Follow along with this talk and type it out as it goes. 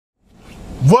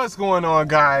What's going on,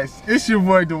 guys? It's your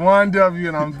boy Dewan W,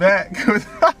 and I'm back.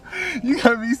 You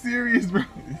gotta be serious, bro.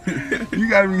 You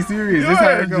gotta be serious. This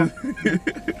how it goes.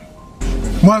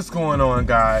 What's going on,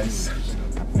 guys?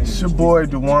 It's your boy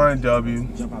Dewan W.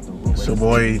 It's your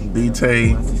boy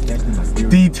D-tae.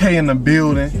 D-tae in the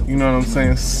building. You know what I'm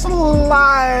saying?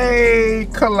 Slight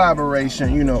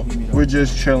collaboration. You know, we're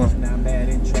just chilling.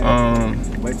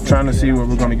 Trying to see what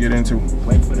we're gonna get into.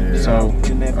 So,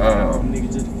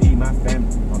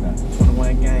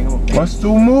 what's the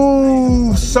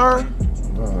move, sir? I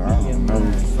don't know.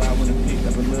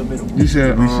 You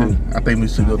said I think we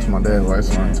should go to my dad's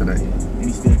restaurant today.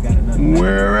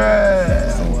 Where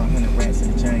at?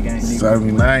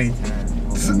 79.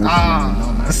 79.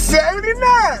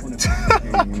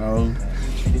 You know,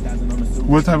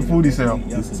 What type of food he sell?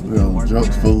 jokes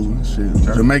food and shit.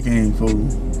 Jamaican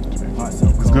food.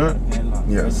 It's good.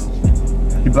 Yes.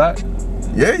 You black?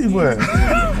 Yeah, you would.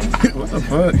 What the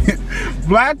fuck?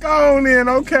 Black owned, then,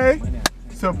 okay.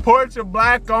 Support your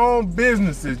black owned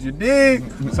businesses. You dig?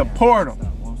 Support them.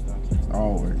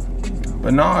 Always.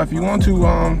 But no, if you want to,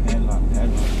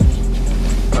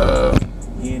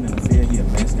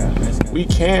 we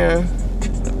can.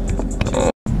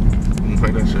 I'm gonna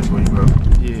play that shit for you, bro.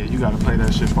 Yeah, you gotta play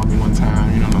that shit for me one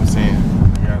time. You know what I'm saying? I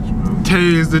got you, bro.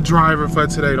 Tay is the driver for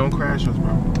today. Don't crash us,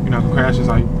 bro. You're not gonna crash us,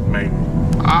 are you? Maybe. He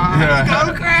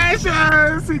gonna crash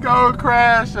us. He gonna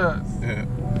crash us. Yeah.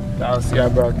 Y'all see, I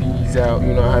brought these out.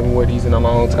 You know, I haven't worn these in a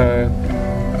long time.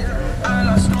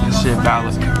 This shit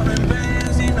ballast. Okay,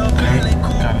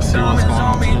 gotta see what's going on.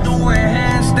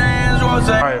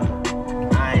 Alright.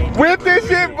 Whip this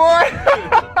shit, boy!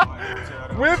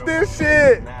 Whip this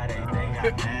shit!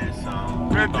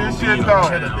 Whip this shit, though.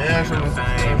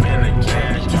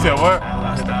 You said what?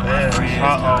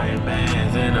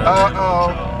 Uh-oh.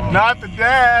 Not the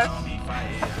dash.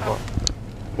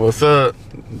 What's up?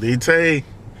 D-tae.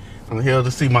 I'm here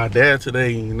to see my dad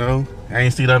today, you know. I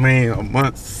ain't seen that man in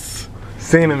months.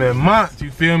 Seen him in months,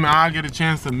 you feel me? I get a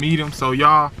chance to meet him. So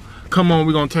y'all, come on,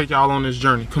 we're gonna take y'all on this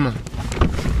journey. Come on.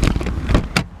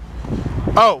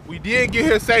 Oh, we did get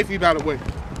here safely, by the way.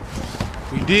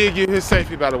 We did get here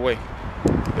safely, by the way.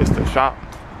 It's the shop.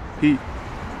 Heat.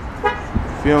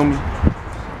 Feel me?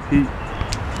 Heat.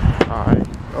 Alright.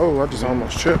 Oh, I just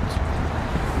almost tripped.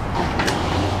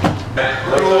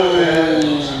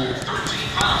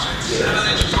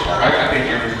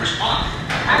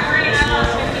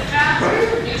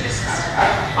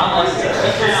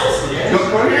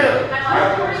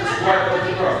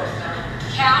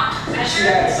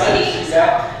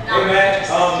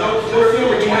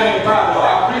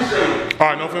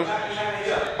 Alright, no film?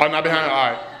 Oh, not behind,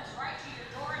 alright.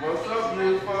 What's up,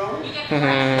 beautiful?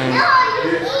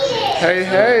 Hey,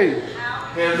 hey.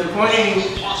 Here's the queen.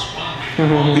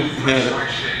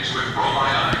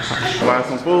 Buy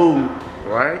some food,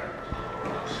 right?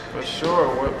 For sure.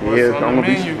 What's Yeah, on I'm the gonna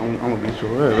menu? I'm gonna be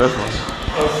sure. Yeah, that's one.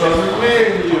 What's on the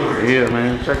menu? Yeah,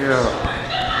 man, check it out.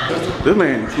 This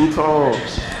man too tall.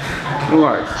 I'm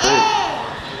like, shit.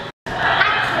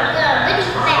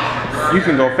 You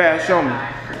can go fast. Show me.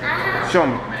 Show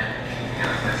me.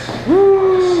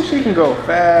 Woo, she can go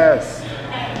fast.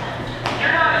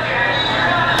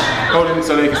 Hold it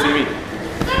so they can see me.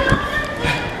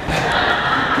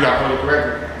 You gotta hold it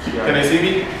correctly. Can they see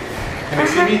me? Can they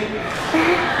see me?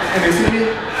 Can they see me?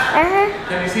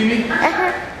 Can they see me?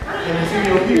 Can they see me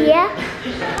over here? Yeah.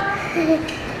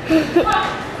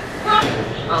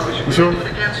 You sure? Yeah.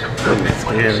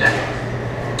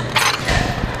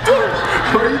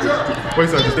 What are you talking? Wait a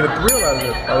second, just get a thrill out of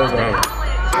it. Oh, that's right.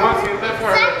 Once you get that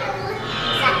far,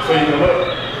 so you can look.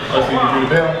 Oh, so you can do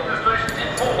the bell.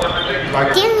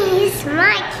 Like, Give me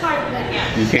my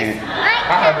camera. You can't. I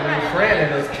have a new friend and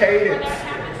it's Cadence.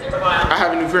 I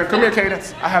have a new friend. Come here,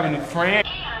 Cadence. I have a new friend.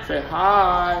 Say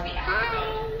hi.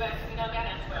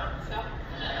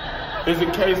 Is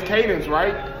it Cadence,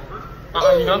 right?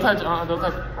 You don't touch. Don't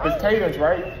touch. It's Cadence,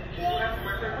 right?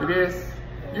 It is.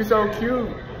 You're so cute.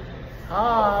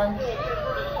 Hi.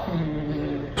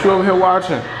 You over here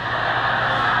watching?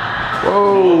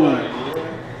 Whoa.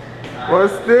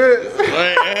 What's this?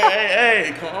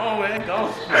 Hey, come on, man, go.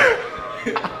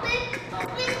 It was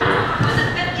a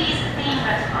 50s theme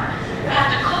restaurant. We have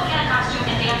to cook in a costume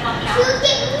and dance on the couch.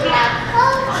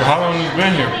 So how long have you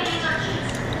been here?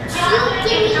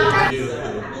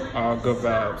 Oh, good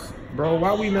vibes. Bro,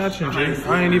 why we matching, Jake?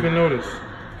 I ain't even noticed.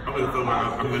 I'm gonna film my.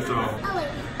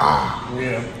 Ah,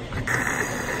 yeah.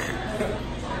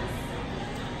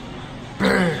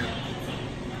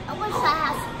 I wish I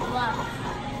had some love.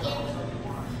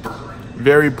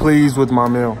 Very pleased with my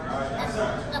meal.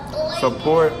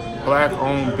 Support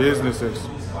black-owned businesses.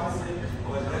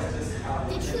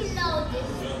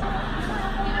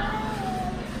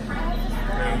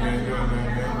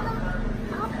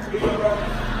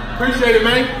 Appreciate it,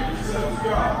 man.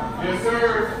 Yes,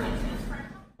 sir.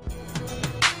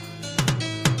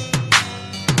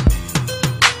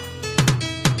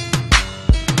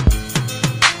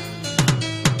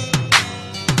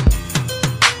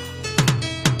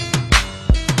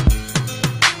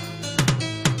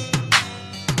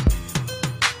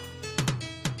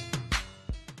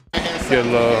 Get a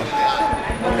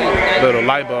little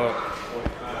light bulb.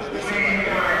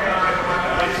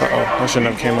 Uh-oh, I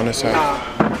shouldn't have came on this side.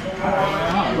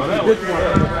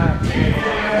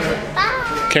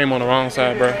 Came on the wrong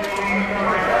side, bro.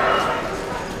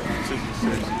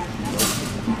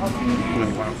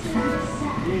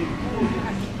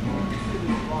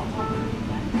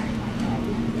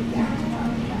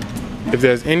 If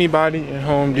there's anybody in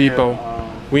Home Depot,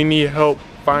 we need help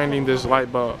finding this light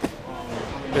bulb.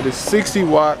 It is 60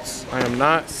 watts. I am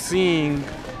not seeing.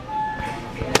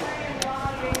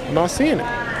 I'm not seeing it.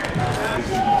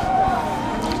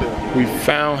 We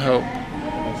found help.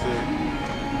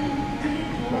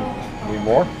 Need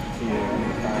more?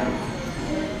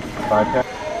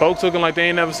 Folks looking like they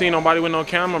ain't never seen nobody with no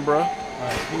camera, bro.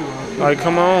 Like,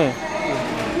 come on.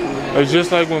 It's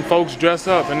just like when folks dress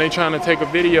up and they trying to take a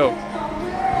video.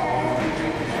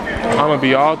 I'm gonna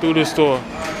be all through this store.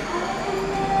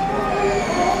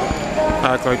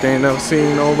 Act like they ain't never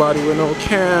seen nobody with no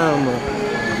camera.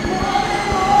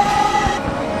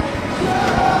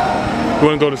 You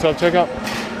wanna go to self-checkout?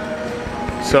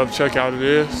 Self-checkout it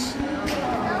is.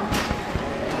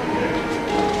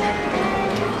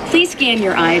 Please scan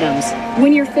your items.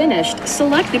 When you're finished,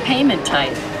 select the payment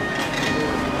type.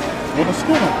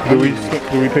 Do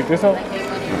we pick this up?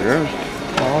 Yeah.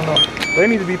 I don't know. They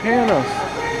need to be paying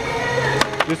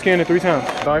us. Just scan it 3 times.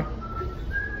 Sorry?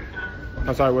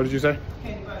 I'm sorry, what did you say?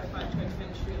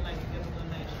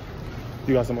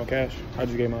 You got some more cash? I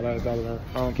just gave my last dollar to her.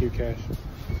 I don't keep cash.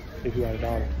 If you got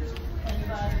 $1.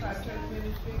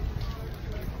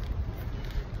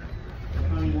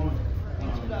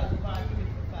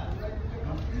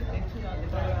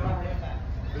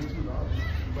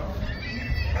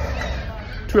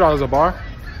 $2 a bar?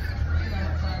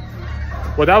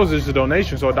 Well, that was just a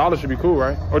donation, so $1 should be cool,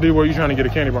 right? Or were you trying to get a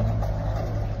candy bar?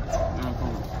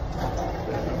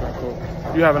 Okay, cool.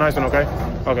 You have a nice one, okay?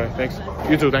 Okay, thanks.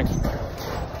 You too, thanks.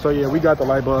 So yeah, we got the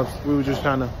light bulbs. We were just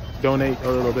trying to donate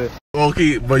a little bit.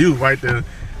 Okay, but you right there.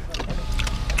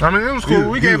 I mean, it was cool.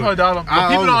 We gave her $1. But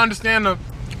people don't understand the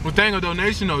thing of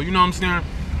donation, though. You know what I'm saying?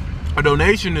 A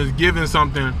donation is giving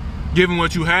something, giving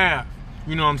what you have.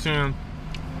 You know what I'm saying?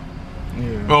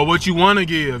 Yeah. Or what you want to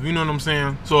give. You know what I'm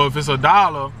saying? So if it's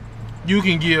 $1, you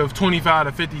can give 25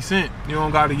 to 50 cents. You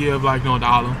don't got to give like no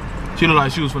 $1. She looked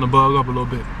like she was finna bug up a little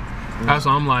bit. Yeah. That's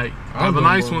why I'm like, have a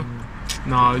nice one.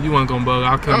 Nah, you wasn't gonna bug.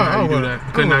 I couldn't have you do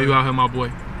that. Couldn't have you out here, my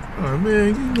boy. Oh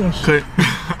man, you know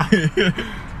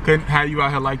couldn't have you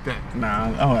out here like that. Nah,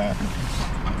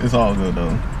 it's all good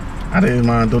though. I didn't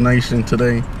mind donation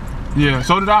today. Yeah,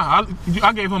 so did I.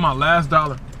 I gave her my last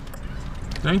 $1.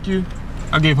 Thank you.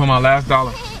 I gave her my last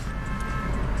 $1.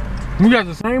 We got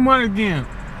the same one again.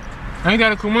 Ain't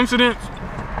that a coincidence?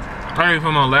 I gave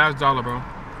her my last $1, bro.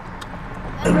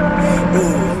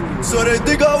 So they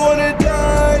think I wanna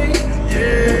die,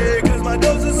 yeah, cause my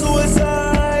dose is suicide.